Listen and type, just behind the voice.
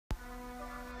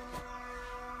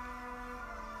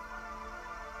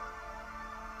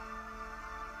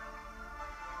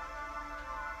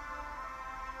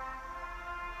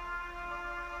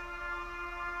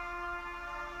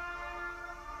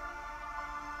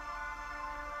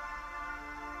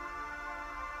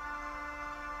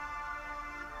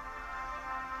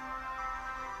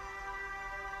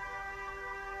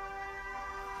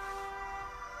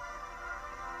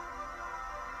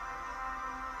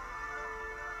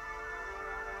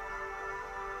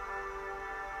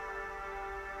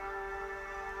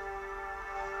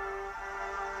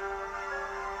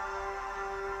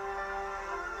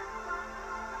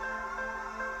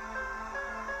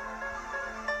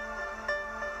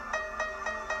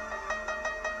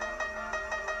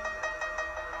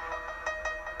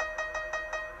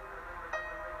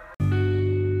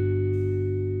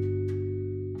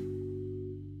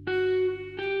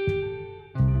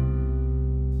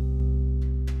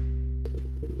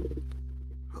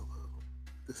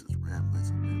Families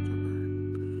of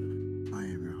Introvert. I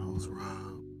am your host,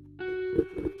 Rob.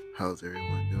 How's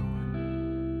everyone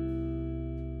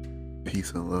doing?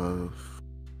 Peace and love.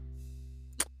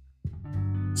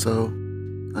 So,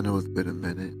 I know it's been a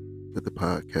minute with the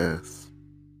podcast.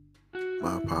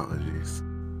 My apologies.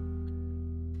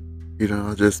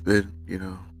 I've just been,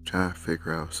 trying to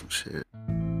figure out some shit.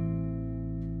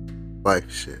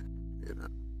 Life shit, you know.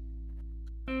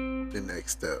 The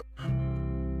next step.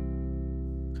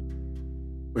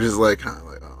 Which is like, kind of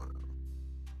like, I don't know.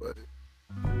 But,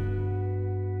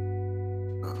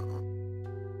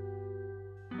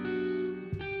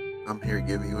 I'm here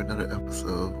giving you another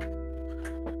episode.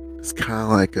 It's kind of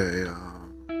like a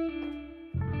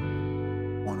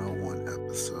 101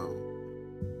 episode.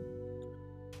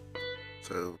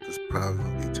 So this probably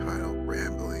will be titled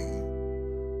Rambling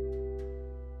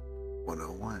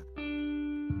 101.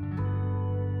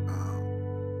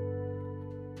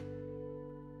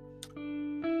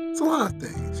 It's a lot of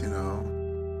things,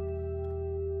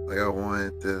 Like I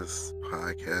wanted this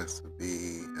podcast to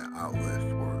be an outlet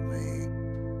for me.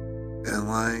 And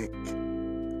like,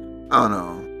 I don't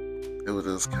know, it was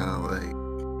just kind of like,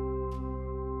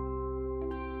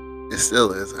 it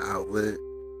still is an outlet,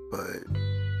 but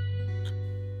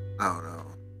I don't know.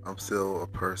 I'm still a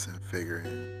person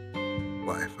figuring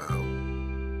life out,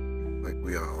 like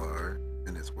we all are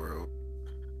in this world.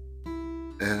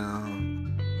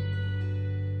 And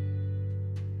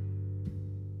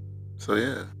so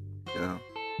yeah,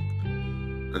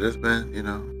 I just been,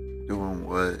 doing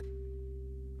what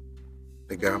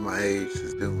the guy my age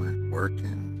is doing,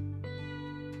 working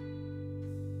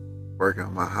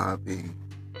on my hobby.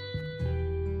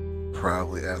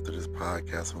 Probably after this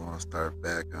podcast, I'm gonna start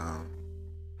back.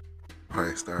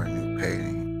 Probably start a new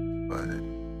painting.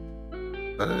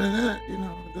 But other than that,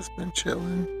 I've just been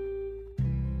chilling.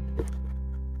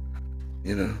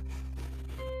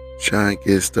 Trying to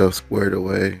get stuff squared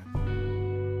away.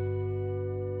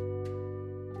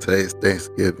 Today's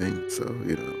Thanksgiving, so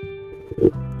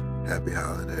happy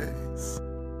holidays.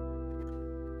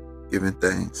 Giving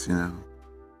thanks, I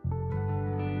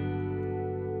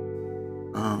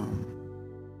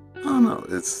don't know.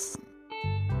 It's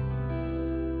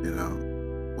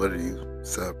whether you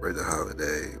celebrate the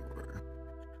holiday or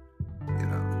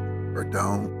or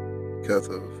don't because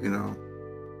of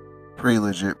pretty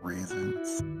legit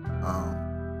reasons.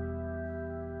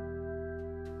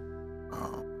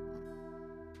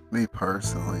 Me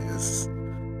personally, I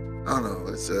don't know.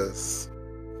 It's just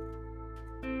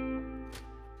I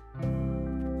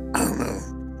don't know.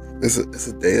 It's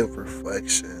a day of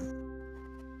reflection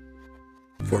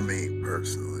for me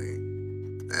personally,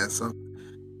 and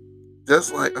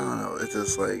just like I don't know. It's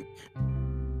just like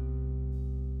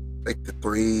the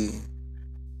three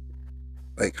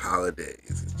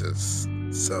holidays. It's just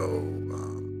so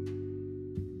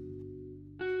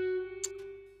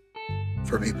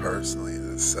for me personally,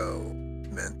 it's so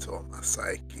mental on my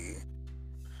psyche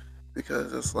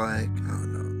because it's like I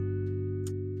don't know.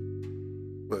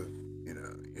 With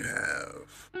you have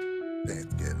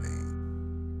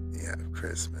Thanksgiving, you have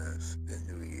Christmas, and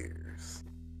New Year's.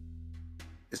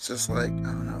 It's just like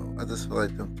I don't know. I just feel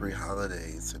like them three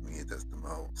holidays to me is just the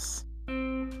most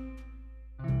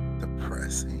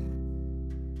depressing.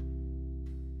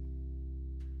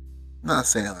 I'm not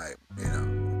saying like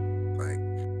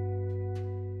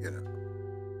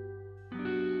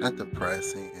not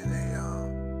depressing in a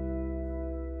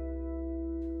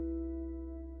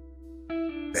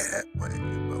bad way,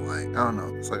 but like I don't know.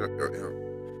 It's like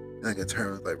a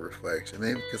term of like reflection.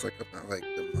 Maybe because like I'm not like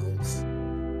the most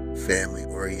family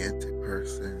oriented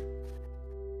person.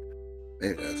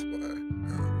 Maybe that's why.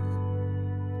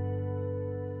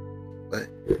 But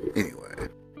anyway,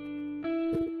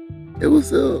 it was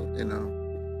still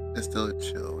it's still a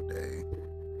chill day.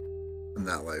 I'm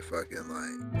not like fucking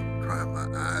like crying my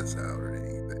eyes out or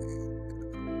anything.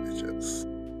 It's just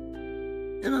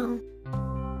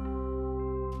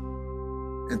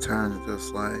in terms of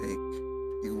just like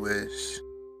you wish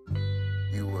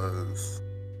you was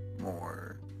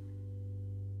more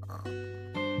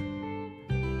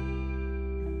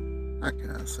how can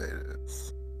I say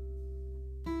this?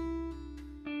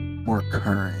 More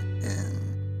current in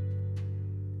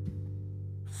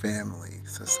family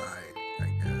society, I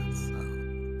guess.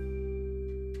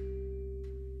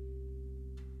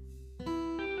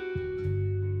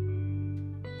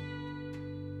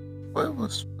 But it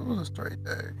was a straight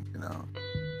day,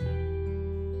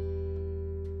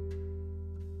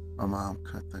 My mom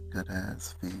cooked a good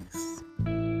ass feast,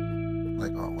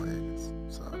 like always.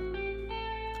 So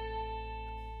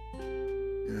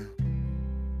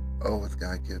always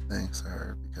gotta give thanks to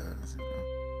her because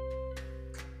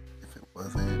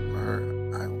wasn't her,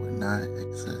 I would not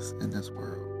exist in this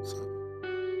world. So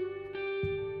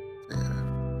yeah.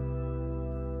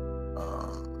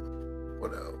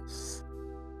 What else?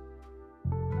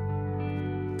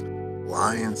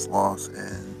 Lions lost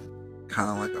in kind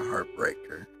of like a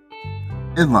heartbreaker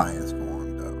in Lions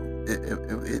form though. It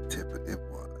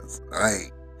was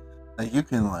like you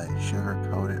can like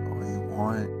sugarcoat it all you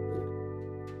want,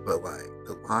 but like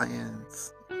the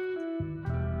Lions.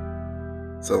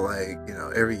 So like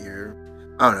every year,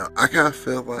 I don't know. I kind of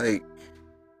feel like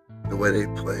the way they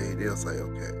played, it was like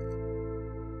okay,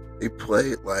 they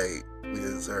played like we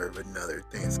deserve another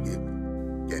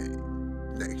Thanksgiving game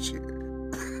next year.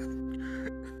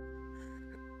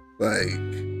 Like,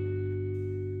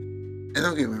 and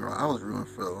don't get me wrong, I was rooting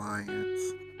for the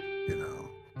Lions. You know,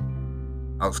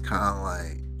 I was kind of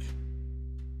like,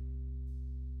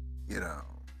 you know,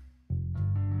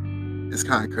 it's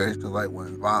kind of crazy because like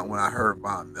when I heard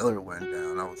Von Miller went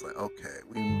down, I was like, okay,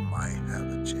 we might have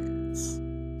a chance.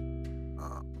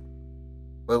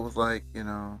 But it was like, it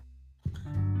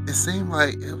seemed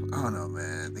like I don't know,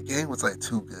 man. The game was like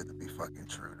too good to be fucking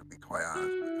true. To be quite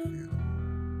honest with you,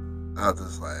 I was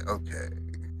just like, okay,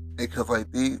 because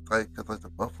like cause like the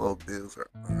Buffalo Bills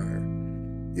are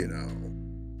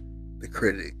the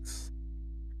critics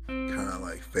kind of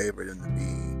like favored them to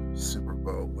be Super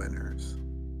Bowl winners,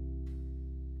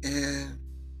 and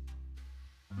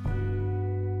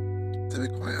to be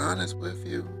quite honest with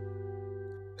you,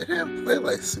 they didn't play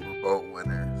like Super Bowl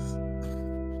winners.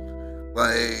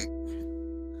 Like,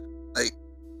 like,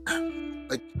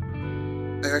 like,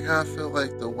 I kind of feel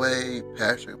like the way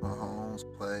Patrick Mahomes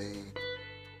played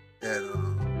at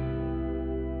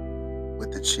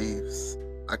with the Chiefs,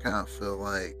 I kind of feel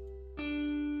like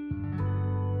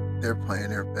they're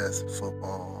playing their best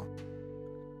football.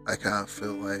 I kind of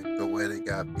feel like the way they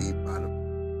got beat by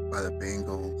the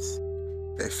Bengals,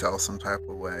 they felt some type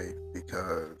of way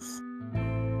because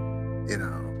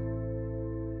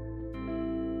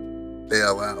they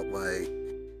allowed like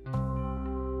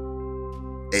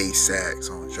 8 sacks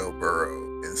on Joe Burrow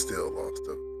and still lost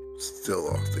the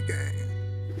game.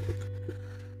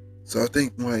 So I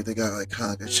think like they got like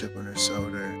kind of like a chip on their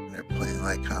shoulder and they're playing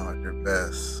like kind of like their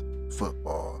best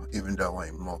football, even though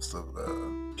like most of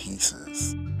the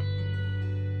pieces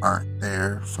aren't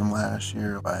there from last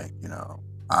year. Like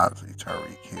obviously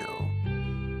Tyreek Hill,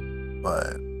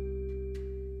 but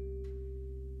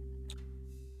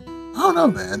I don't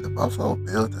know, man. The Buffalo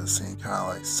Bills just seem kind of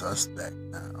like suspect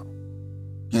now,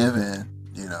 given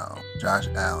Josh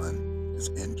Allen is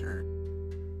injured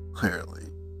clearly.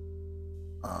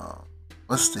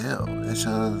 But still, it's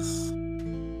just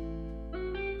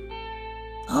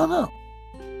I don't know.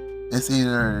 It's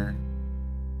either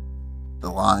the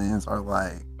Lions are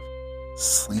like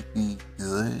sleepy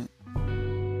good,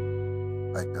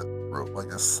 like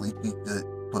a sleepy good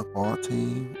football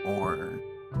team, or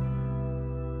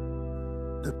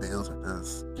the Bills are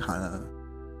just kind of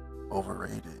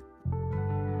overrated.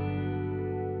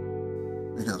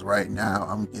 Because right now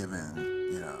I'm giving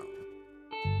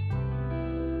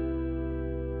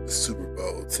the Super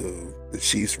Bowl to the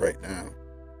Chiefs right now.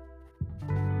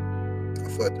 I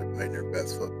feel like they're playing their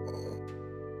best football.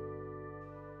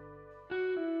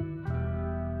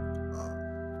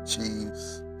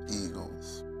 Chiefs,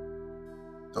 Eagles.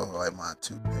 Those are like my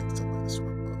 2 picks to win the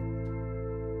Super Bowl.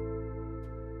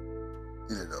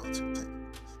 Either those 2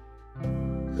 teams.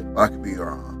 I could be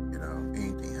wrong.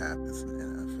 Anything happens in the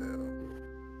NFL,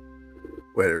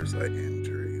 whether it's like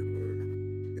injury or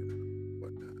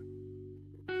whatnot.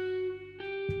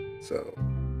 So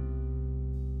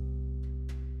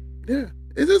yeah,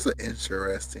 it's just an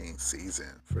interesting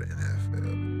season for the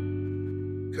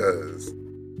NFL because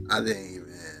I didn't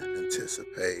even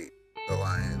anticipate the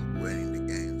Lions winning the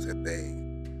games that they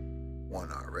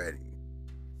won already,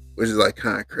 which is like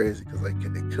kind of crazy because like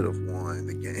they could have won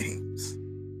the games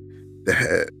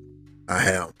that I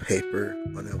had on paper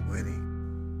on them winning,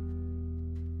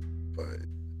 but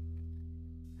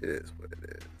it is what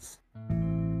it is.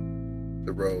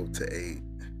 The road to 8.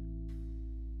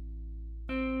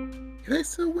 Can they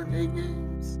still win 8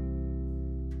 games?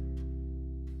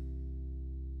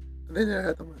 I think they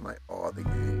had to win like all the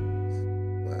games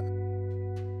left.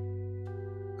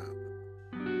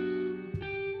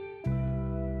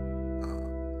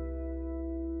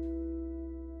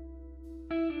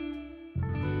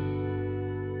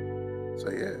 So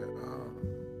yeah,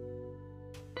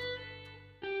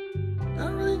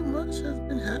 not really much has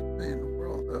been happening in the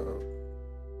world of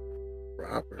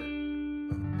Robert.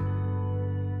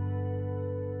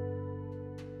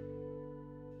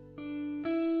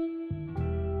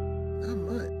 Not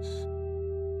much.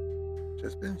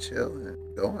 just been chilling.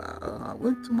 Going. I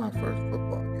went to my first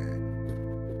football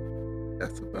game.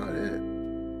 That's about it.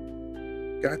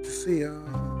 Got to see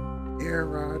Aaron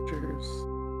Rodgers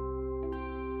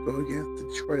go against the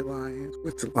Detroit Lions,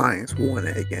 which the Lions won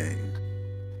that game.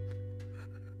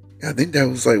 I think that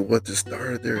was like what the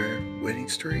start of their winning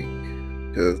streak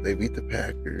because they beat the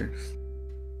Packers,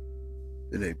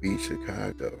 then they beat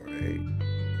Chicago, right?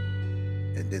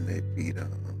 And then they beat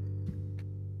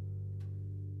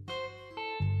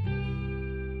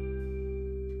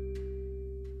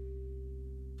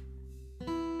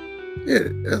yeah,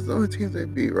 that's the only teams they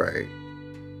beat, right?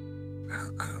 I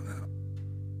don't know,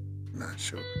 I'm not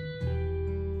sure.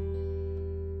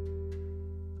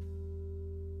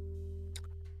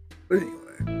 But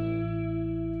anyway,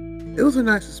 it was a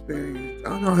nice experience. I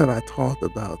don't know if I talked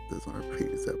about this on a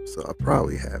previous episode. I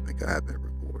probably haven't because I haven't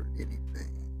recorded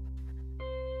anything.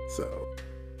 So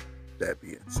that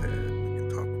being said, we can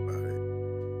talk about it.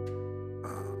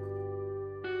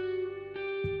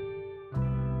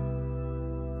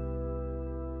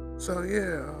 So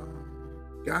yeah,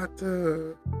 got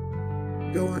to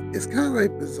go. It's kind of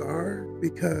like bizarre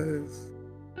because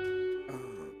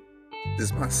this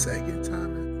is my second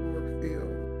time in Ford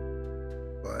Field,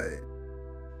 but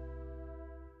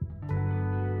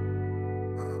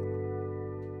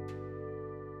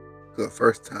the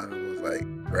first time it was like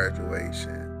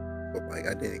graduation, but like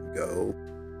I didn't go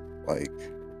like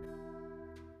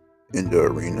in the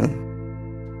arena.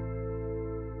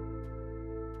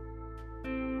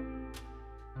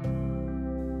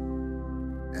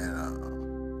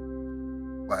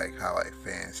 And like how like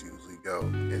fans usually go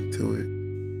into it.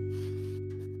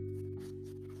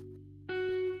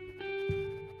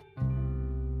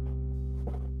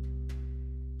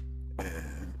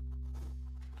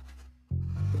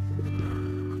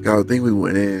 I think we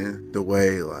went in the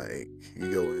way like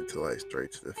you go into like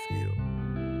straight to the field.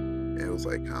 And it was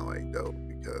like kind of like dope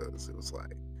because it was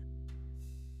like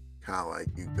kind of like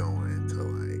you going into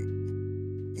like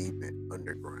deep in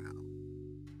underground.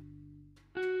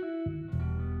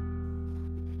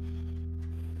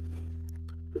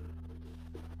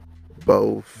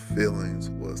 Both feelings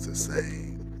was the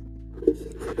same.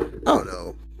 I don't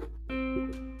know.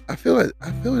 I feel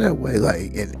that way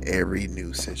like in every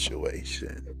new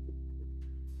situation.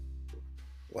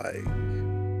 Like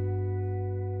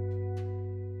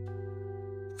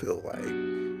feel like,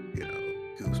 you know,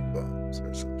 goosebumps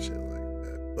or some shit like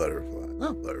that. Butterflies.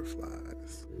 Not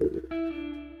butterflies.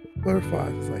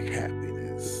 Butterflies is like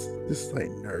happiness. This is like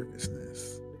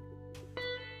nervousness.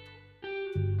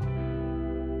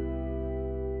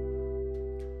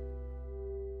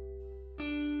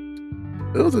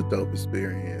 It was a dope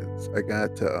experience. I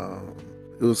got to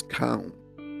it was kind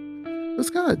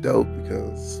of dope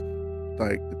because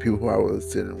like the people who I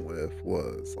was sitting with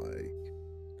was like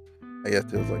I guess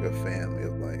there was like a family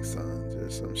of like sons or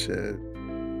some shit.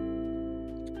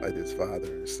 Like this father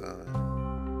and son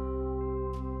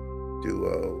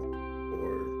duo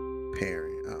or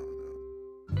parent, I don't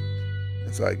know.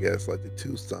 And so I guess like the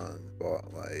two sons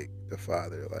bought like the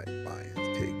father like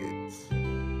Lions tickets.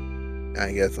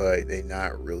 I guess like they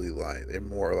not really like they're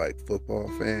more like football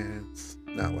fans,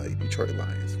 not like Detroit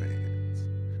Lions fans.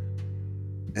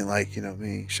 And like, you know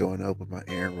me, showing up with my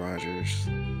Aaron Rodgers,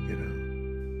 you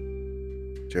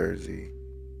know, jersey,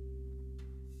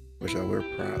 which I wear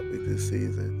proudly this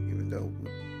season, even though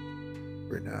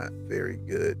we're not very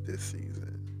good this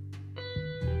season.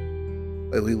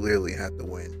 Like we literally have to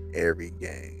win every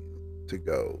game to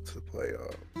go to the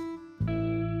playoffs.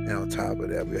 And on top of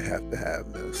that, we have to have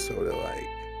Minnesota like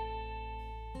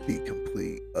be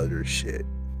complete utter shit.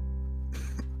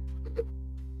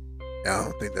 I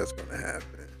don't think that's gonna happen.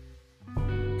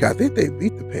 I think they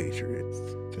beat the Patriots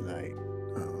tonight.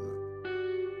 I don't know.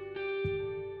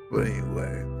 But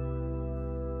anyway,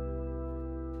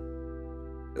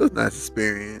 it was a nice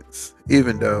experience,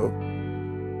 even though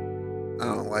I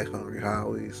don't like Hungry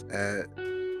Howie's at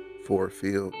Ford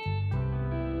Field.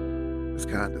 It's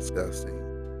kind of disgusting.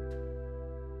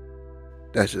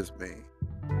 That's just me.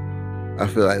 I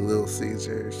feel like Little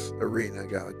Caesars Arena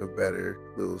got like a better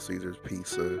Little Caesars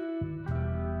pizza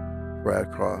right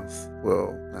across.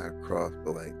 Well, not across,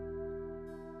 but like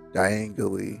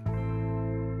diagonally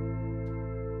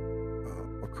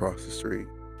across the street.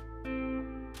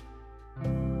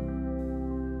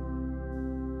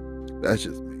 That's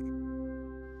just me.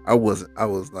 I was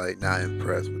like not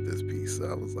impressed with this pizza.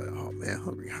 I was like, oh man,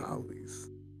 Hungry Howie's.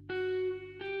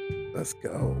 Let's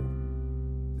go.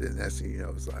 Then next thing you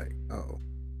know, it's like, oh,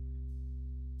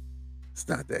 it's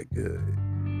not that good.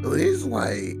 At least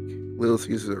like Little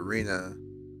Caesars Arena,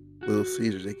 Little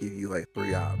Caesars, they give you like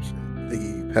 3 options. They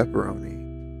give you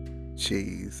pepperoni,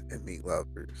 cheese, and meat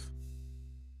lovers.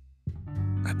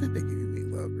 I think they give you meat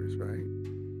lovers, right?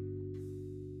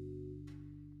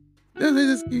 Then they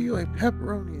just give you like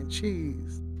pepperoni and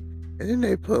cheese. And then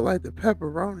they put like the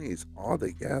pepperonis all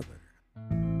together.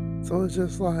 So it's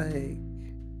just like,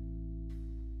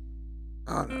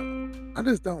 I don't know. I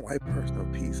just don't like personal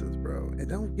pizzas, bro. And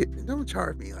don't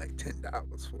charge me like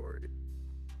 $10 for it.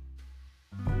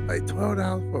 Like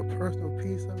 $12 for a personal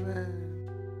pizza, man.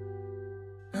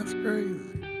 That's crazy.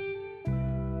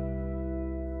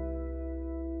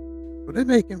 But they're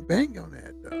making bank on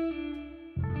that though.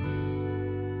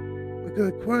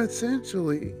 Because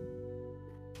quintessentially,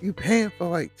 you paying for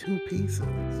like two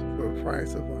pizzas for a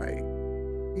price of like,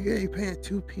 yeah, you paying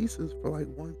two pizzas for like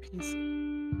one pizza.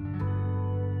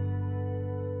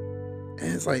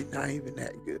 And it's like not even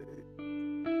that good.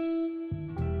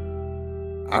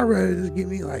 I'd rather just give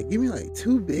me like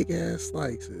two big ass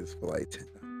slices for like $10.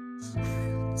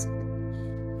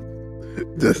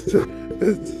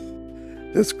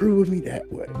 just screw with me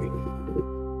that way.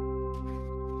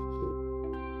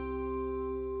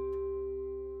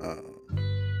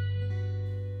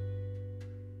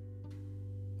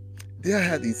 Then I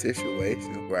have these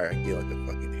situations where I get like a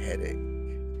fucking headache,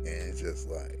 and it's just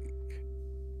like,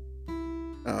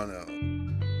 I don't know.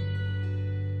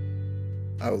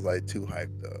 I was like too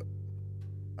hyped up.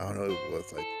 I don't know if it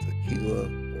was like tequila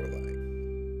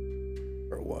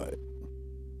or what.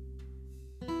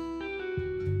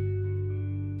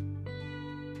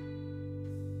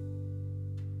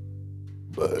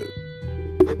 But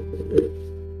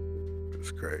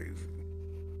it's crazy.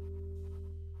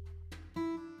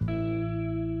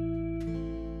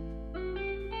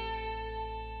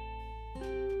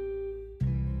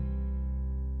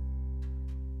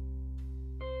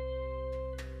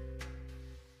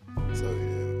 So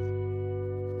yeah.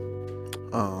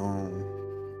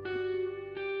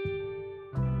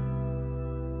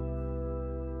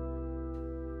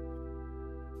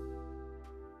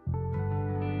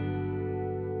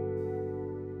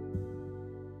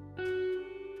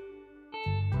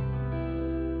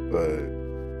 But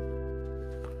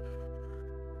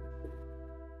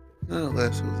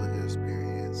nonetheless, it was a good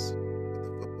experience with the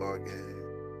football game.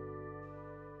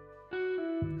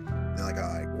 Then like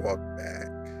I like walked back,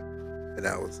 and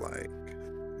I was like,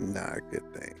 not a good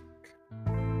thing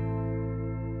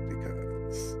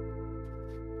because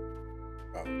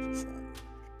I was just like,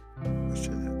 I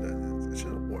shouldn't have done this. I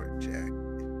should have worn a jacket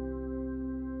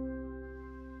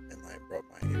and like brought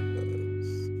my earbuds.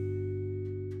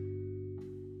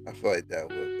 I feel like that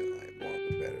would have been like more of a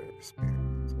better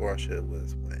experience. Or I should have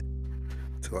just went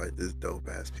to like this dope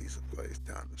ass pizza place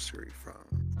down the street from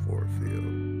Ford Field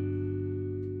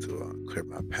to clear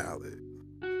my palate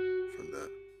from the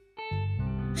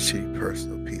shitty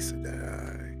personal pizza that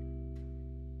I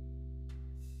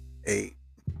ate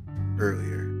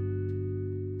earlier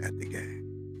at the game.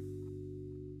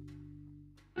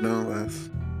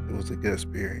 Nonetheless, it was a good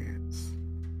experience.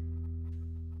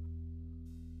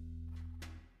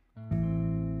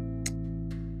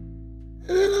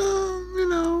 And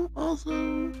also,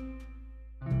 I'm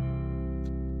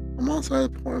also at a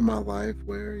point in my life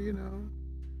where,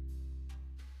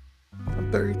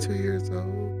 I'm 32 years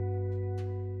old,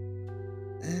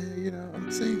 and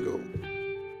I'm single.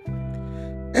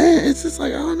 And it's just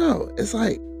like, I don't know. It's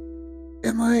like,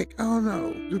 and like, I don't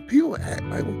know. Do people ask,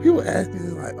 like, when people ask me,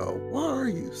 they're like, oh, why are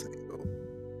you single?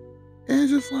 And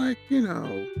it's just like, I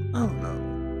don't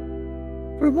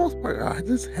know. For the most part, I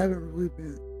just haven't really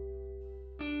been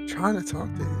trying to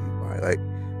talk to anybody.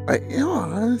 Like, in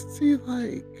all honesty,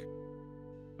 like,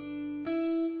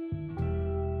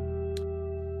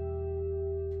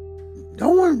 no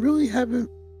one really haven't,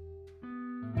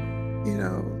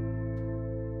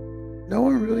 no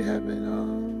one really haven't,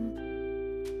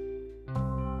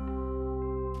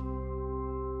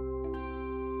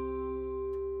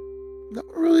 no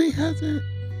one really hasn't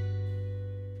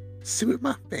suited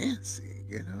my fancy,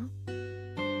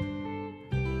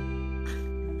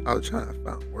 I was trying to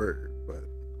find a word, but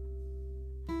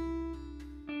I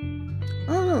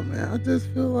don't know, man. I just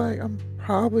feel like I'm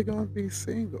probably gonna be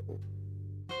single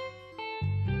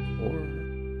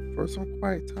for some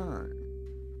quiet time.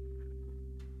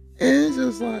 And it's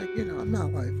just like, I'm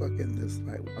not like fucking this,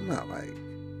 like, I'm not like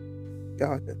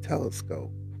got like a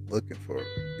telescope looking for,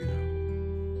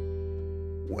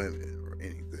 women or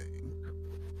anything.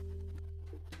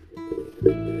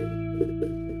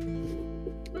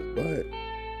 But,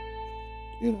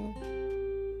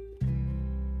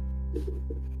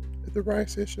 if the right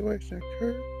situation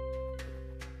occurs,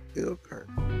 it'll occur.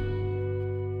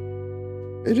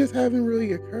 It just haven't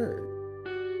really occurred.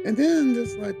 And then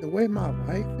just like the way my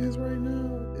life is right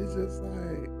now, it's just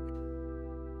like,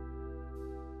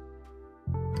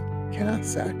 can I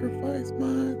sacrifice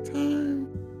my time?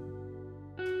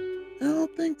 I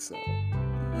don't think so.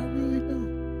 I really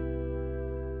don't.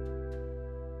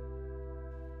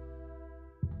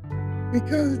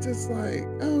 Because it's just like,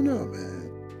 I don't know,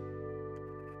 man.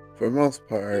 For the most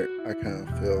part, I kind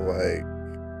of feel like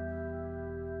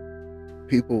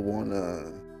people want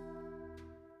to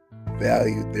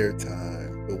value their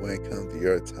time, but when it comes to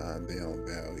your time, they don't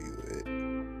value it.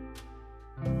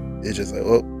 It's just like,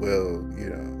 oh, well,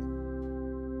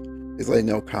 it's like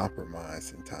no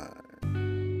compromise in time.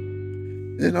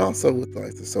 And then also with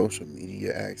like the social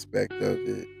media aspect of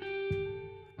it,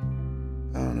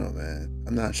 I don't know, man.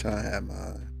 I'm not trying to have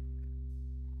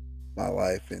my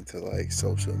life into like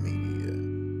social media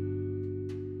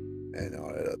and all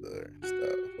that other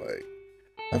stuff. Like,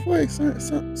 I feel like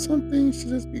some things should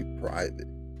just be private,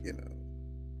 you know.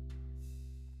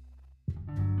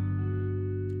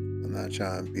 I'm not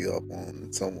trying to be up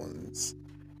on someone's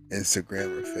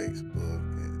Instagram or Facebook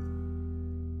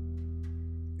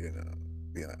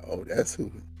and be like, oh, that's who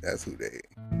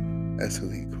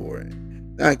he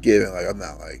courting. Not giving like I'm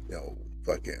not like no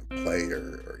fucking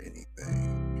player or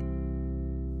anything.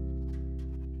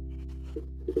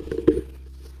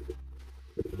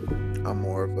 I'm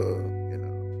more of a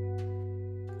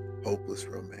hopeless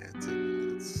romantic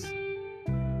in this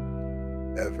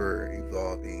ever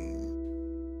evolving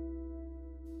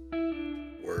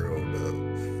world of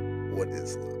what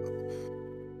is love.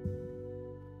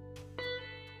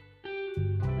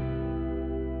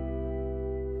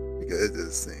 Because it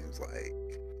just seems like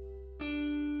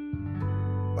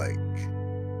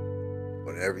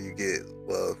whenever you get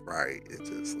love right, it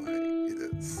just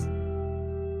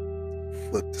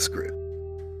flip the script.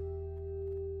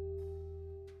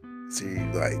 So you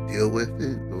like deal with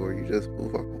it or you just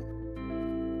move on.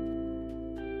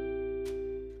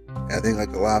 And I think like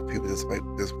a lot of people just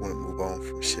want to move on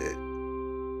from shit.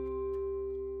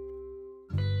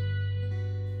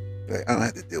 Like, I don't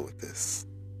have to deal with this.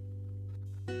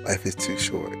 Life is too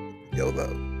short.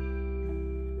 YOLO.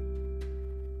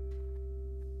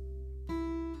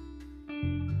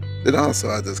 Then also,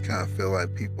 I just kind of feel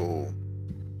like people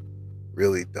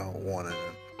really don't want to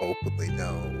openly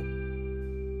know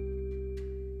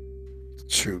the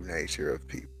true nature of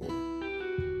people.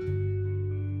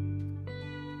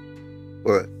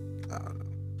 But, I don't know.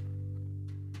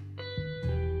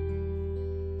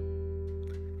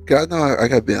 Cause I know I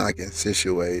have been like in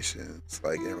situations,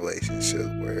 like in relationships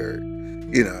where, I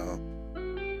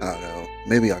don't know,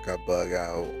 maybe I got bug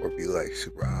out or be like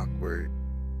super awkward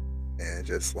and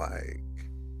just like,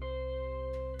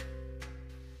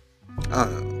 I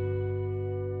don't know.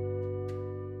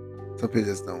 Some people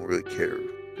just don't really care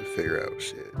to figure out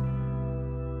shit.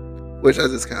 Which I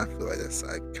just kind of feel like that's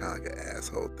like kind of like an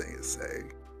asshole thing to say.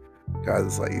 Cause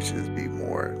it's like you should just be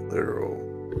more literal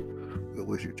with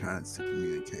what you're trying to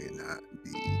communicate, not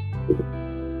be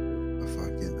a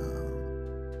fucking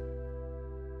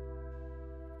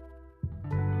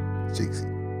jigsaw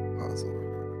puzzle.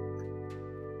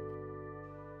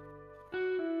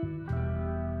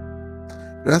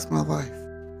 But that's my life,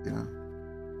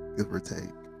 give or take.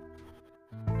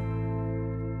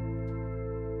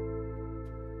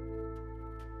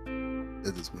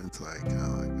 It just went to like kind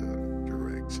of like a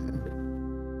direction.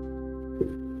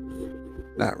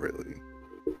 Not really.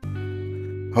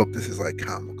 Hope this is like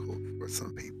comical for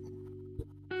some people.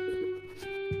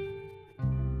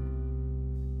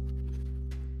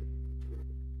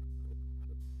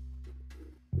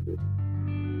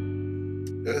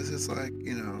 It's just like,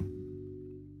 I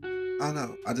don't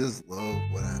know. I just love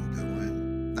what I'm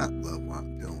doing. Not love what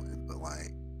I'm doing, but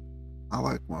like I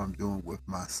like what I'm doing with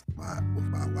my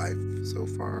life so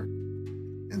far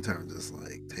in terms of just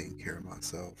like taking care of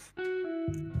myself.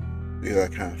 Because I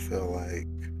kind of feel like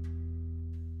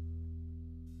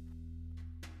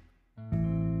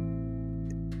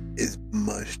it's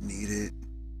much needed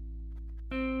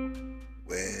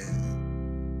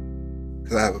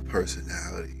because I have a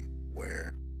personality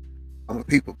where I'm a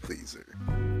people pleaser.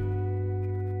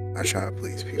 I try to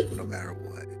please people no matter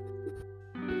what.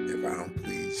 If I don't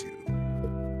please you,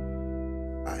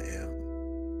 I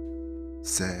am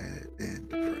sad and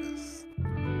depressed.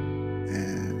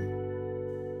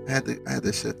 And I had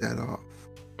to shut that off.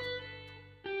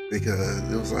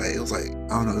 Because it was like I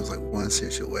don't know, it was like one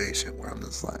situation where I'm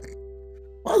just like,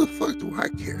 why the fuck do I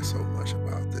care so much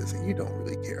about this and you don't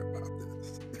really care about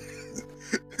this?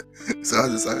 So I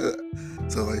decided,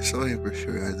 like showing for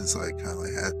sure, I just like kind of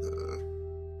like had to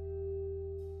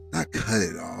not cut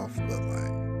it off, but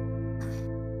like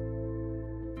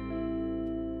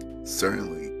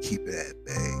certainly keep it at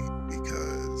bay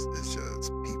because it's just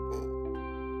people,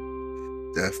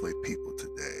 definitely people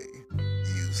today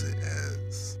use it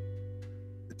as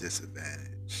a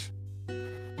disadvantage.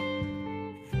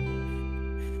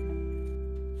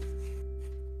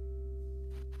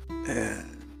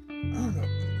 And I don't know.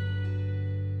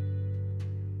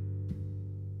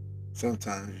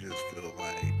 Sometimes you just feel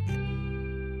like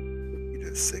you're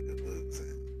just sick of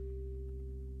losing.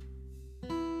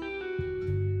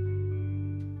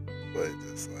 But it's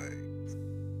just like,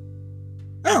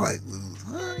 I like lose.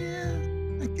 Oh, yeah,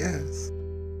 I guess.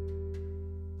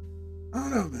 I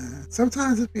don't know, man.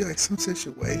 Sometimes it'd be like some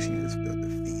situation you just feel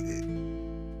defeated.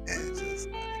 And it's just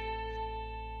like,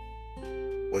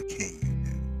 what can you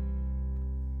do?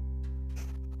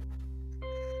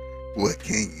 What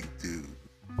can you do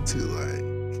to like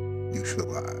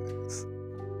neutralize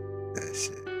that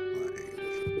shit? Like,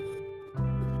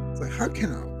 it's like, how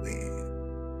can I win?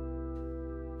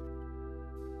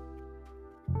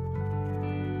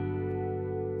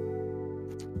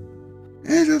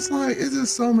 And it's just like, it's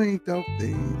just so many dope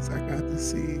things I got to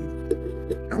see.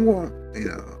 I'm going,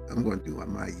 I'm going to do like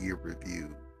my year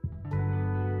review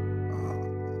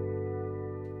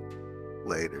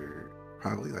later,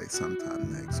 probably like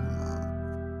sometime next month,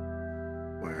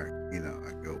 where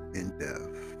I go in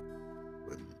depth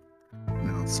with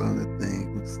some of the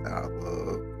things that I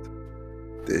loved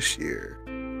this year.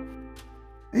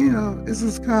 And it's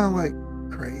just kind of like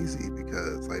crazy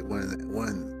because like one of the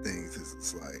things is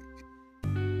it's like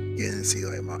getting to see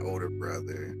like my older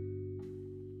brother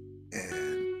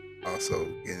and also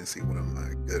getting to see one of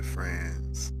my good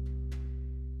friends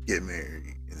get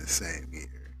married in the same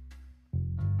year.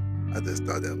 I just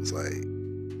thought that was like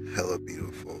hella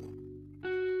beautiful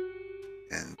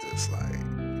and just like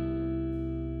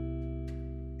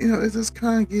it just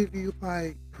kind of give you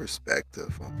like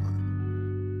perspective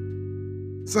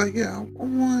on. It's like, yeah, I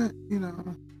want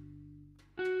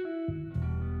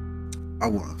I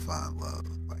want to find love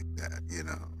like that,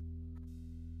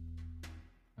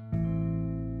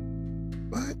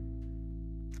 But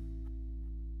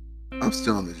I'm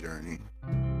still on the journey.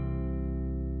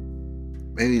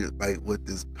 Maybe like what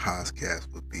this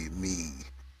podcast would be me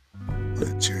on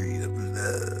a journey of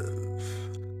love.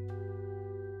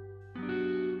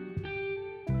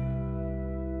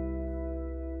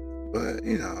 But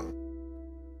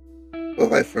but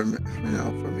like for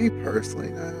me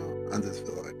personally now, I just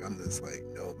feel like I'm just like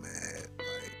nomad,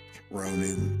 like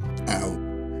roaming out.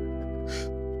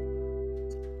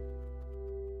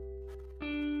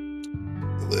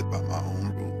 To live by my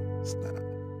own rules now.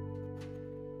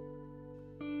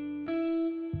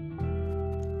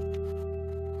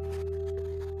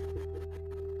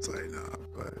 It's like, nah,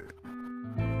 but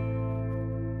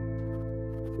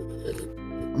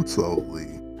I'm slowly,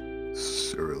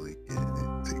 surely getting it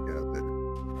together.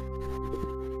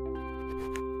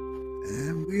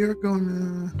 And we are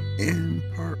gonna end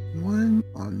part 1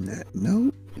 on that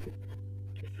note.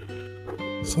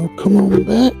 So come on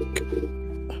back.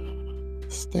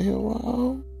 Stay a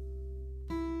while.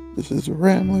 This is the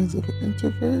Ramblings of an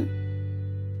Introvert.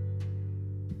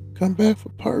 Come back for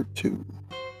part 2.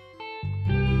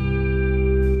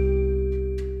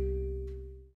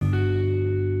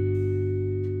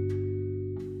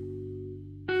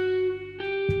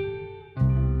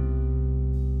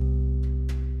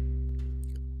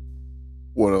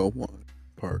 (101)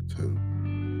 part 2.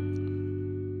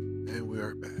 And we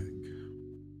are back.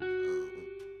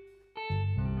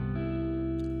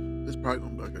 This probably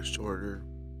gonna be like a shorter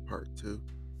part 2.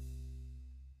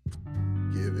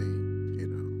 Giving,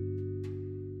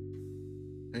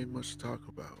 ain't much to talk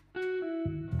about.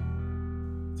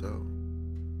 So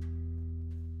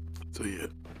yeah.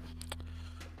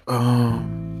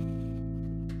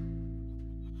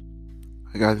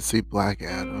 I got to see Black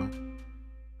Adam.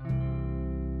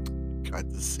 Got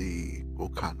to see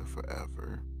Wakanda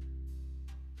Forever.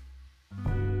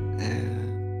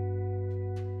 And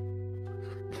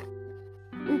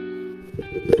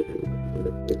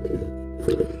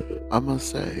I must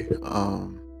say,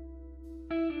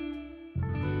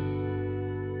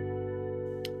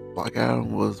 Black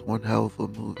Adam was one hell of a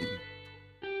movie.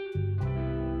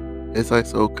 It's kind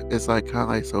of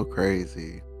like so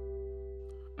crazy.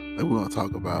 Like, we're gonna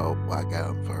talk about Black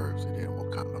Adam first, and then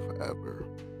Wakanda Forever.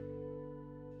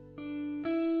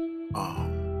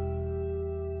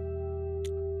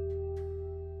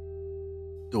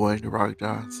 Dwayne "The Rock"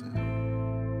 Johnson,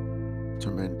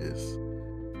 tremendous.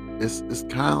 It's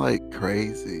kind of like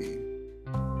crazy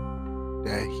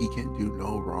that he can do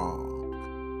no wrong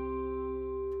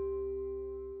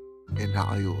in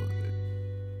Hollywood.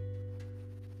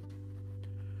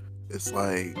 it's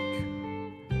like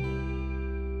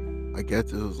I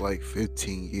guess it was like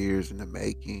 15 years in the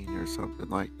making or something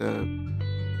like that.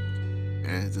 And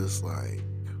it's just like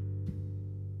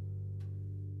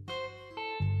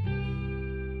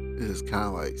it just kind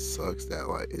of like sucks that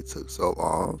like it took so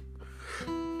long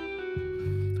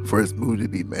for this movie to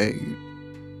be made.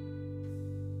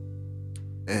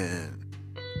 And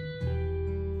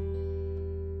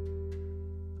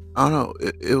I don't know,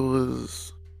 it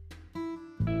was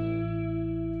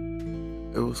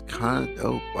kind of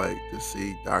dope, like to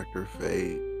see Doctor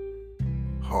Fate,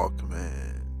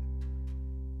 Hawkman,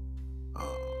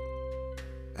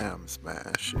 Atom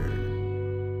Smasher.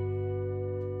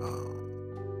 Um,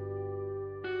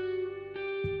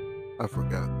 I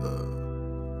forgot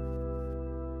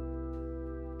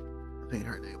I think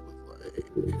her name was like,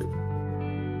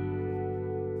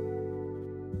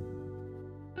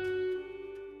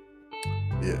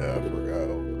 yeah, I forgot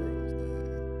old girl's name.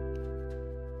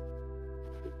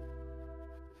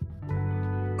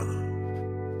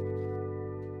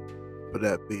 But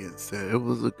that being said, it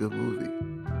was a good movie.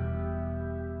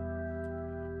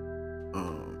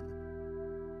 Um,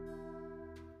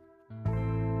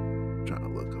 trying to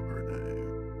look up her name.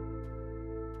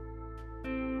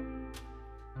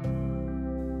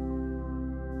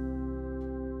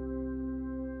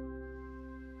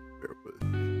 Bear with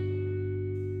me.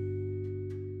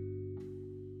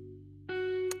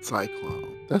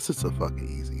 Cyclone. That's just a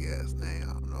fucking easy ass name.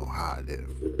 I don't know how I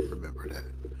didn't remember that.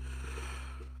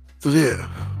 So yeah,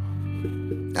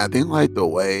 I think like the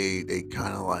way they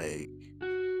kind of like,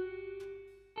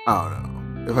 I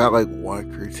don't know. If I had like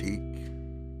one critique,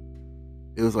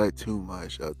 it was like too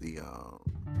much of the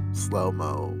slow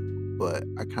mo, but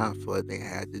I kind of feel like they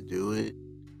had to do it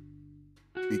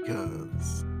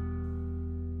because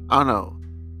I don't know.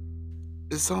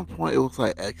 At some point, it was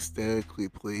like aesthetically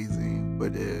pleasing,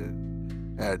 but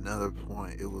then at another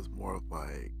point, it was more of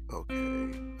like,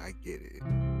 okay, I get it.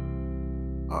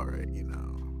 All right, you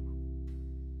know,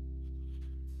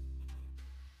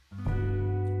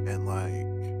 and like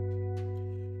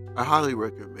I highly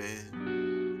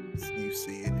recommend you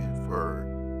seeing it for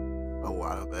a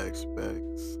lot of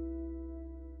aspects.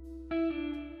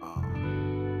 Um,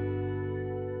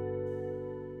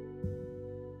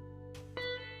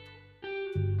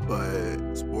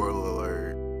 but spoiler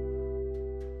alert,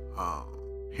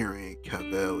 Henry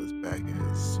Cavill is back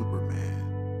as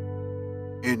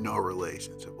Superman in no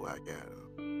relation to Black Adam.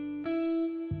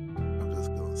 I'm just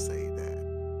gonna say that.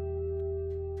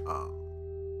 Um,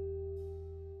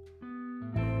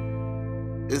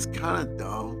 it's kind of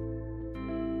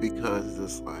dumb because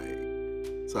it's like,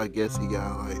 so I guess he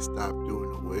gotta like stop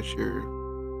doing The Witcher,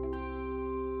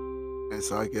 and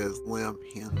so I guess Liam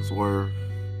Hemsworth,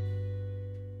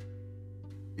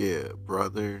 yeah,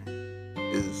 brother,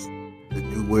 is the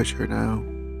new Witcher now.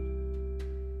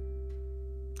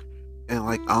 And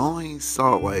like I only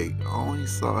saw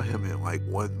him in like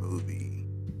one movie.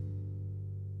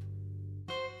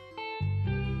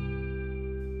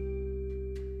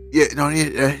 Yeah, no,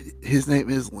 yeah, his name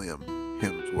is Liam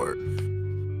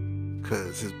Hemsworth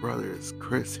because his brother is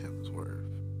Chris Hemsworth.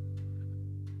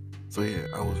 So yeah,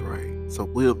 I was right. So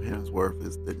Liam Hemsworth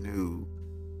is the new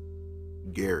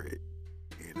Garrett,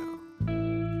 you know,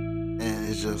 and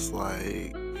it's just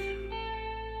like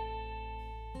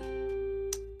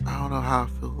I don't know how I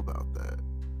feel about that.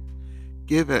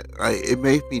 Given like it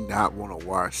made me not want to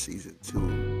watch season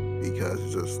two because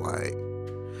it's just like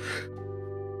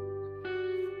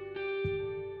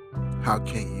how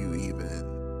can you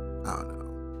even? I don't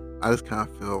know. I just kind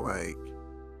of feel like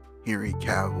Henry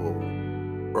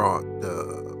Cavill brought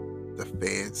the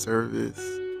fan service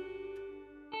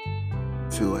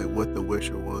to like what The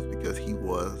Witcher was because he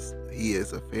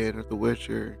is a fan of The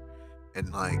Witcher,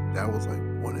 and like that was like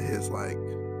one of his like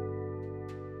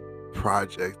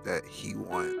projects that he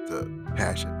wanted the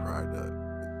passion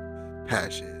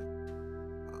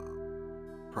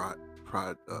pro,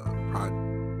 pro,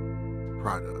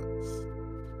 products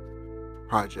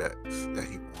projects that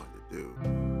he wanted to do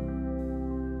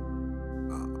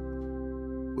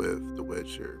with The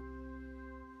Witcher,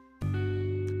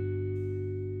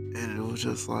 and it was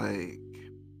just like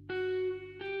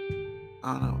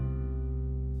I don't know.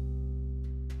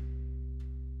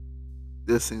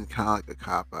 This seems kind of like a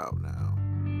cop out now.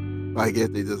 But I guess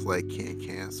they just like can't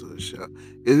cancel the show.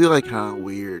 It'd be like kind of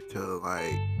weird to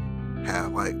like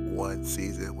have like one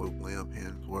season with Liam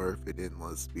Hemsworth and then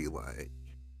let's be like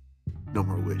no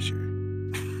more Witcher.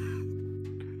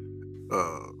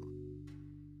 uh,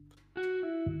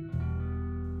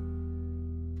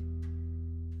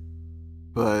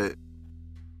 but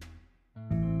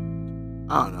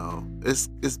I don't know. It's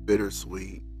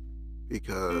bittersweet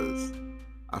because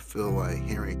I feel like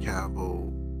Henry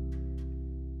Cavill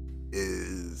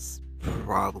is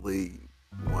probably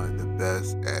one of the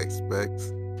best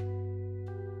aspects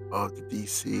of the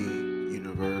DC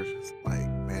universe. Like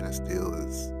Man of Steel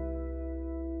is,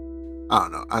 I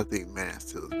don't know. I think Man of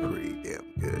Steel is pretty damn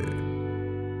good,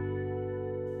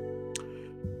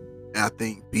 and I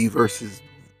think B versus,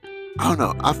 I don't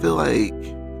know. I feel like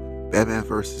Batman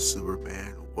versus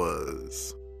Superman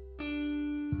was.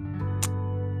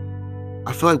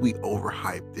 I feel like we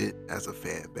overhyped it as a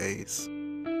fan base,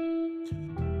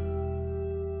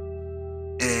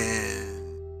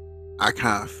 and I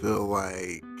kind of feel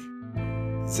like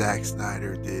Zack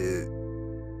Snyder did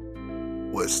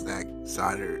what Zack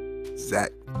Snyder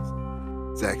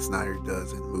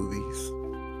does in movies,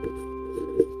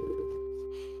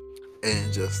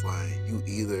 and just like you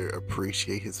either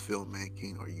appreciate his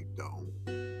filmmaking or you don't.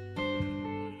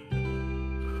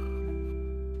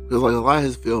 Because like a lot of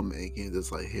his filmmaking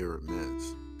is like hit or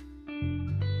miss.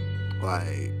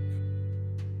 Like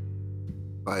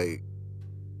like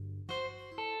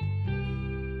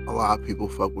a lot of people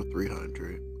fuck with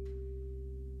 300.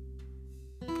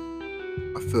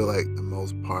 I feel like the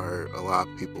most part, a lot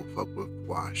of people fuck with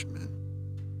Watchmen.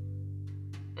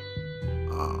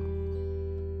 Um,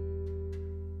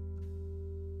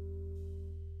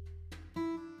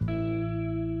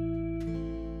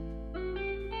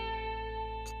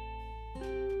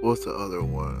 what's the other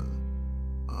one?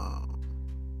 Um,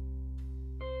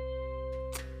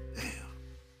 damn,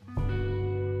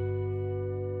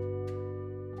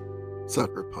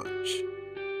 Sucker Punch.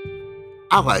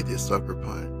 I like this Sucker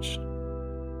Punch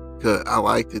because I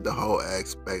liked it the whole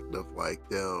aspect of like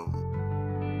them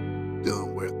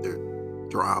dealing with their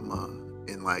drama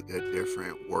in like a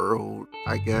different world.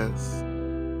 I guess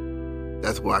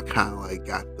that's why I kind of like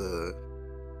got the.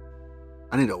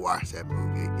 I need to watch that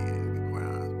movie again. To be quite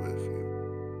honest with you,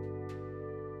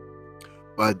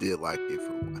 but I did like it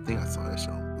from. I think I saw that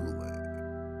show on bootleg.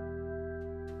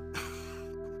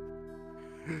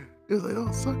 It was like,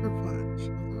 oh, Sucker Punch. I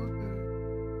was like,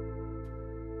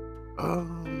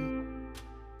 okay.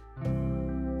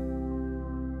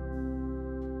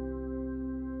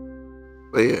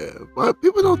 But yeah, but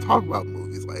people don't talk about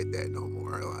movies like that no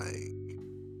more. Like,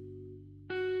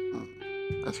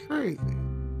 that's crazy.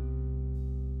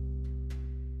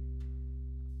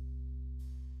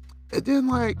 And then,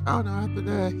 like, I don't know. After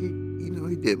that,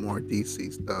 he did more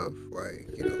DC stuff, like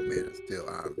Man of Steel,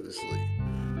 obviously.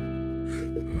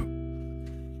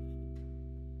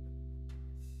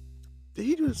 Did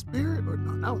he do the Spirit or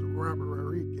no? That was Robert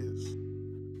Rodriguez.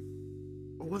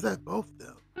 Or was that both of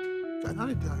them? I know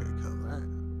they did like a collab.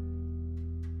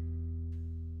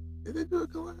 Did they do a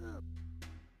collab?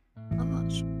 I'm not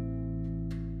sure.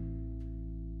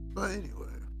 But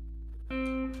anyway,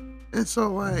 and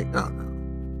so like I don't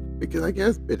know, because I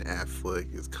guess Ben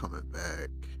Affleck is coming back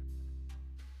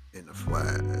in the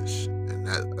Flash, and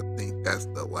that I think that's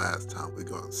the last time we're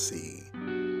gonna see.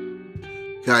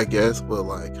 I guess, but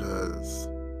like, cause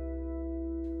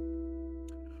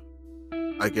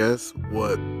I guess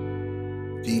what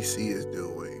DC is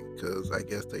doing, cause I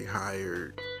guess they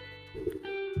hired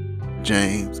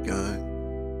James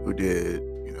Gunn, who did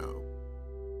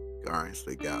Guardians of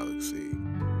the Galaxy.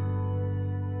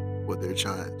 What they're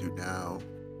trying to do now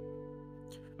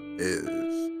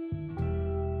is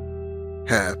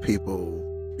have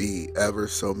people be ever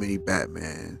so many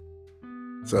Batman.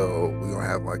 So we're gonna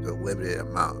have like a limited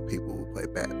amount of people who play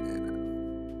Batman now.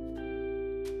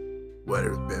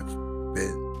 Whether it's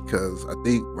been because I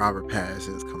think Robert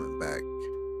Pattinson is coming back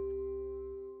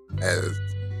as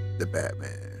the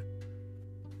Batman.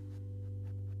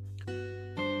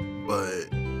 But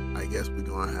I guess we're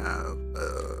gonna have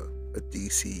a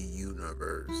DC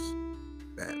universe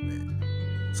Batman.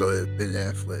 So if Ben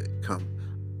Affleck come,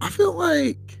 I feel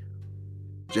like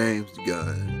James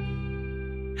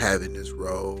Gunn having this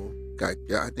role, I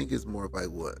think it's more of like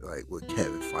what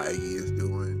Kevin Feige is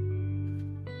doing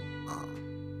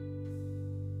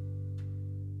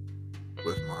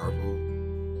with Marvel,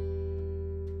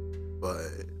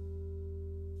 but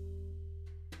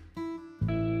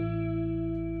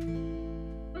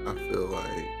I feel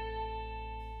like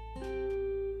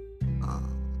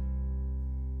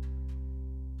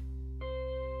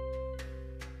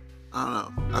I don't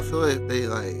know. I feel like they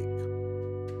like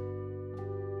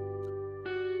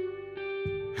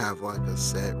have like a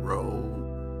set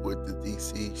role with the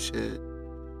DC shit.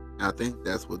 And I think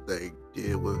that's what they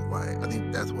did with like I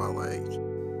think that's why like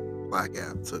Black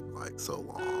Adam took like so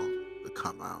long to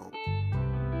come out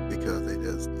because they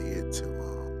just needed to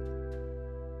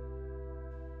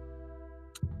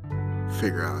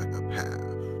figure out like a path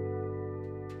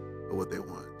of what they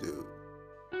want to do.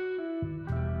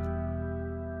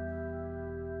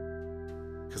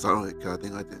 Cause I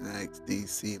think like the next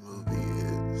DC movie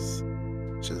is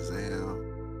Shazam,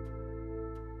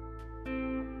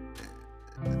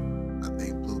 and I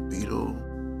think Blue Beetle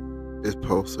is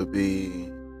supposed to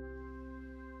be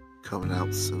coming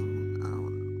out soon. I don't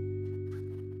know.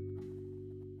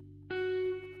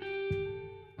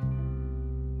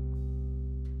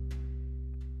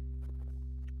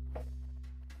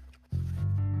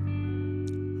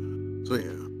 So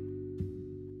yeah.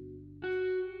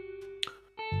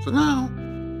 So now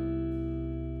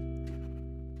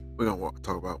we're gonna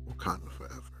talk about Wakanda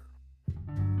Forever.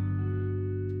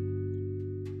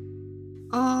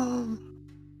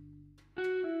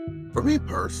 For me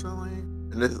personally,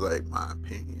 and this is like my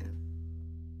opinion,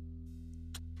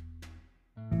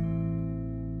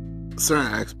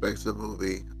 certain aspects of the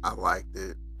movie, I liked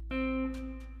it.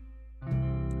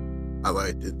 I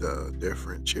liked it, the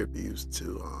different tributes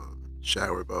to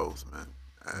Chadwick Boseman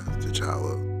as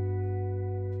T'Challa,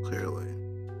 clearly.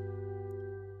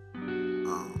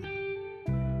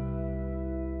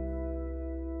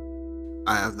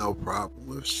 I have no problem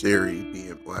with Shuri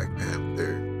being Black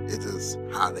Panther. It's just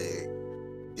how they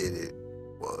did it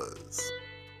was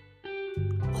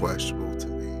questionable to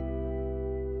me.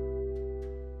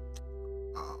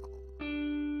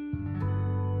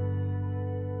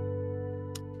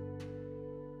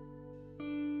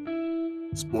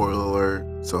 Spoiler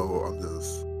alert. So I'm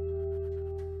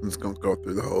just gonna go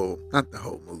through not the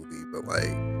whole movie, but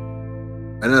like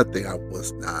another thing I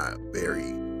was not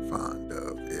very fond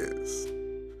of is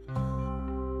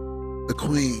the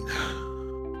Queen,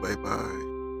 played by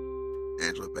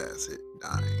Angela Bassett,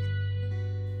 dying.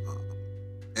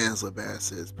 Angela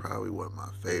Bassett is probably one of my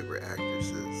favorite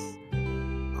actresses.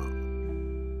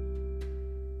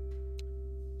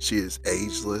 She is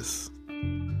ageless.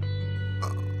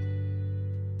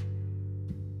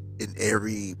 In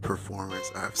every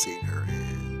performance I've seen her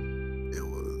in,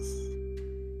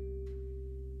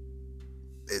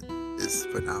 it's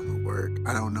phenomenal work.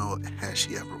 I don't know, has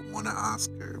she ever won an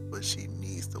Oscar, but she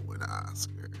needs to win an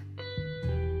Oscar.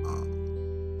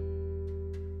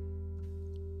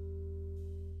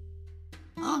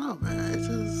 I don't know, man. It's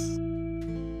just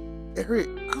I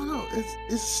don't know.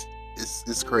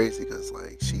 It's crazy because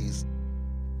like she's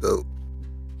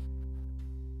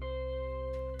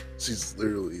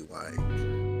literally like,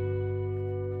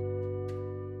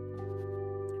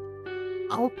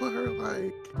 I would put her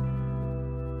like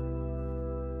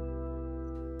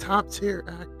top tier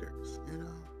actors, you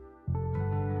know.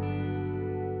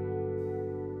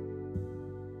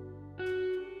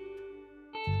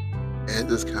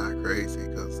 And it's kind of crazy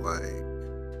because like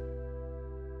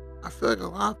I feel like a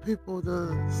lot of people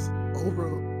just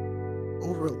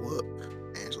overlook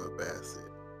Angela Bassett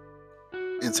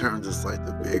in terms of like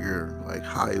the bigger like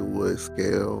Hollywood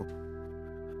scale,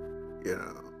 you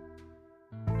know.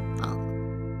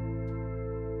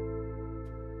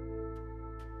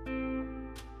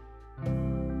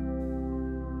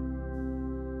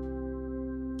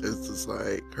 It's just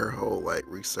like her whole like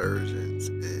resurgence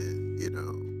and, you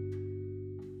know,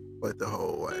 like the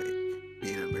whole like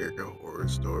being an American Horror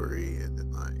Story and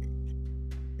then like,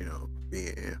 you know,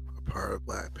 being a part of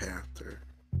Black Panther.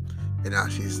 And now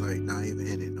she's like not even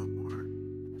in it no more.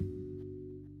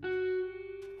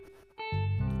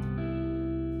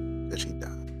 Because she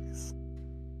dies.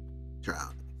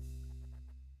 Drowning.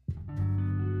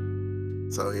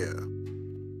 So yeah.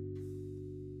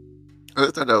 I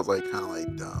just thought that was like kind of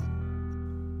like dumb.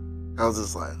 I was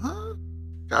just like, huh?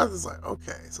 I was just like,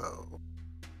 okay, so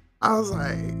I was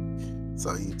like,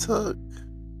 so you took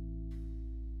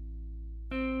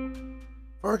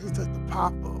first you took the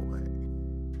papa away.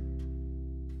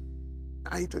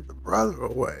 Now you took the brother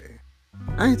away.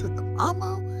 Now you took the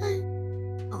mama away.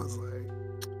 I was like,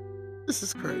 this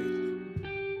is crazy.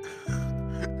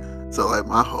 So like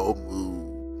my whole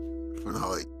mood from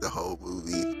the whole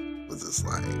movie was just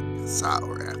like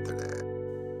sour after that.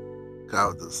 Cause I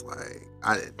was just like,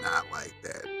 I did not like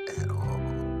that at all.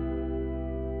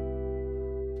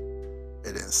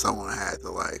 And then someone had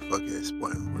to like fucking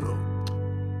explain, well,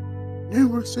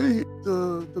 Amber said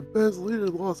the best leader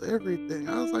lost everything.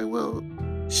 I was like, well,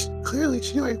 clearly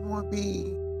she don't even want to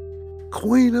be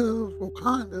queen of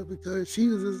Wakanda because she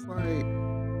was just like,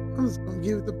 I'm just gonna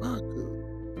give it to Baku.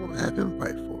 I'm gonna have him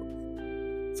fight for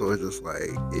me. So it's just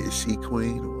like, is she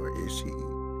queen or is she,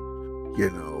 you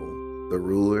know, the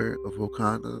ruler of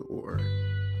Wakanda or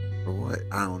what?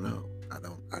 I don't know.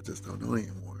 I just don't know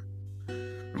anymore.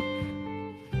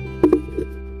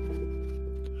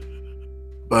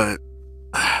 But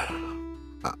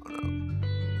I don't know.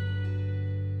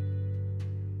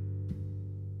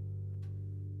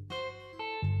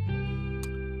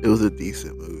 It was a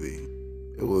decent movie.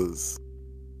 It was.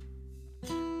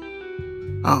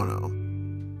 I don't know.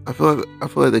 I feel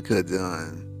like they could have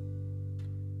done.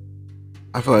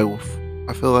 I feel like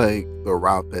I feel like the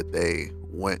route that they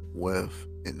went with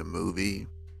in the movie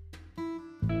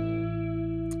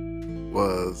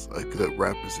was a good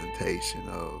representation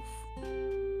of.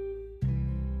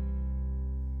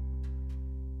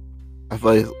 I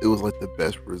feel like it was like the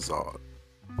best result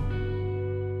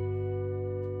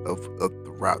of the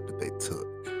route that they took.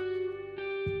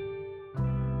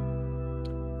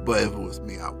 But if it was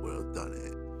me, I would have done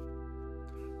it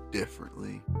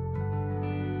differently.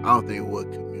 I don't think it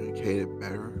would communicate it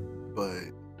better,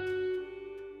 but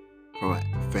from a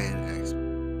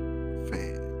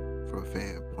from a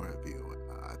fan point of view,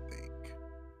 I think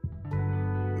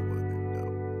it would have been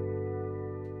dope.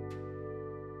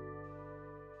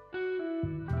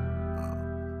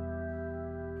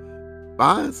 But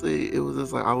honestly, it was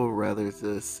just like I would rather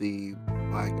just see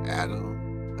Black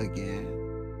Adam again.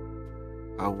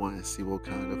 I want to see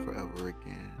Wakanda forever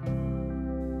again.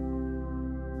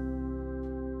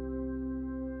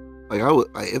 Like I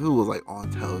would, like if it was like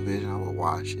on television, I would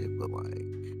watch it. But like,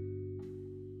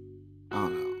 I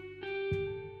don't know.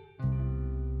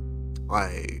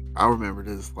 Like I remember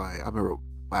this. Like I remember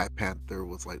Black Panther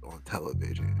was like on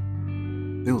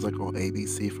television. It was like on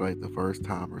ABC for like the first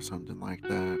time or something like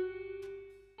that.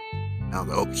 And I was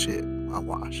like, oh shit, I'm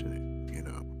watching it. You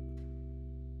know.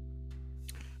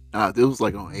 Now if it was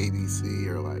like on ABC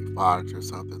or like Fox or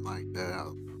something like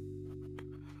that,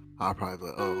 I'll probably be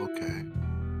like, oh okay.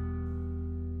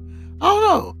 I don't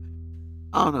know.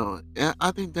 I don't know.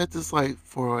 I think that's just like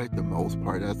for like the most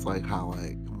part, that's like how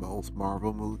like most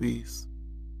Marvel movies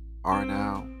are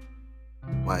now.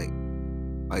 Like,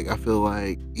 like I feel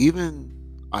like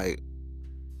like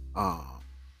um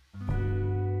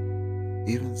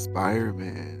even Spider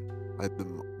Man, like the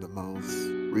most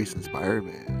recent Spider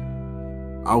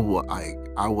Man, I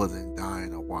wasn't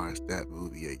dying to watch that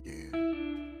movie again.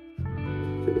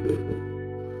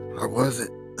 I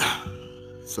wasn't.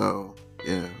 So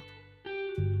yeah, I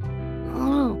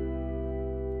don't know.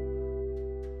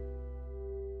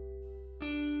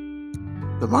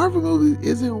 The Marvel movie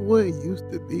isn't what it used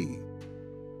to be.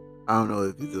 I don't know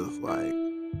if it's just like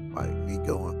me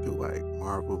going through like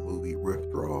Marvel movie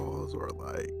withdrawals or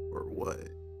what.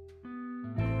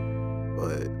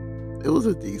 But it was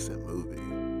a decent movie.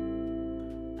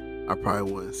 I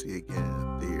probably wouldn't see it again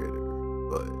in the theater,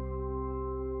 but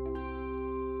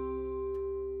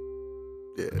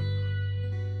yeah.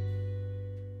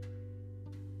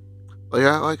 Like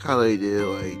I like how they did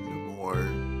like more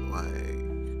like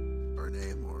her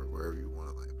name or wherever you want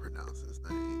to like pronounce his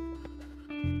name.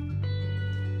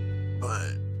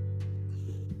 But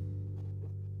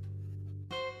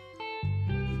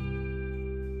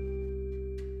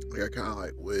like I kinda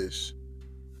like wish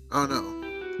I don't know.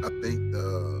 I think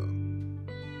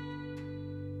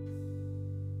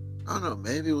I don't know,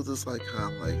 maybe it was just like kinda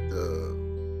like the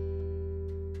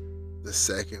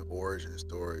second origin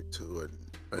story to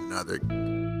another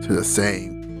to the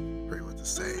same pretty much the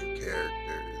same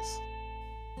characters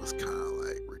was kind of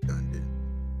like redundant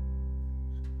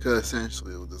because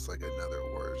essentially it was just like another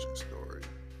origin story.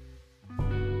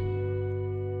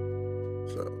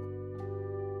 So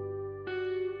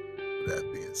with that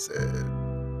being said,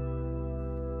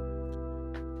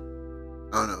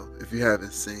 I don't know if you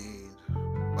haven't seen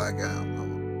Black Adam, I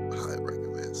would highly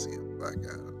recommend seeing Black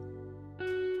Adam.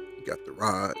 You got The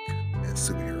Rock and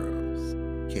superheroes.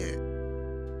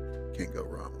 Can't go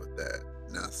wrong with that.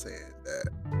 Not saying that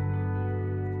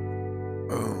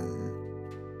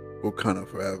Wakanda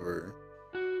Forever.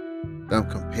 I'm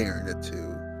comparing the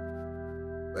two,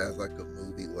 but as like a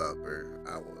movie lover,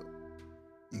 I feel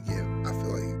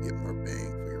like you get more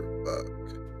bang for your buck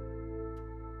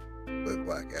with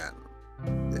Black Adam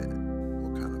than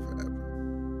Wakanda Forever,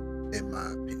 in my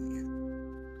opinion.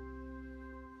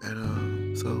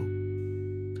 And so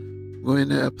I'm going to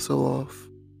end the episode off.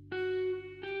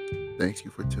 Thank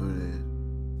you for tuning in.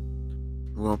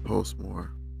 We're gonna post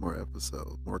more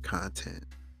episodes, more content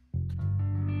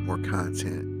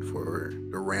for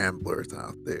the ramblers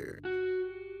out there.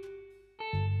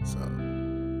 So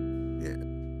yeah,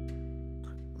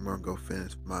 I'm gonna go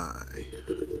finish my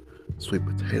sweet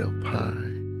potato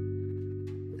pie,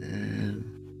 and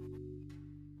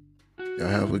y'all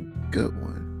have a good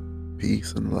one.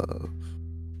 Peace and love.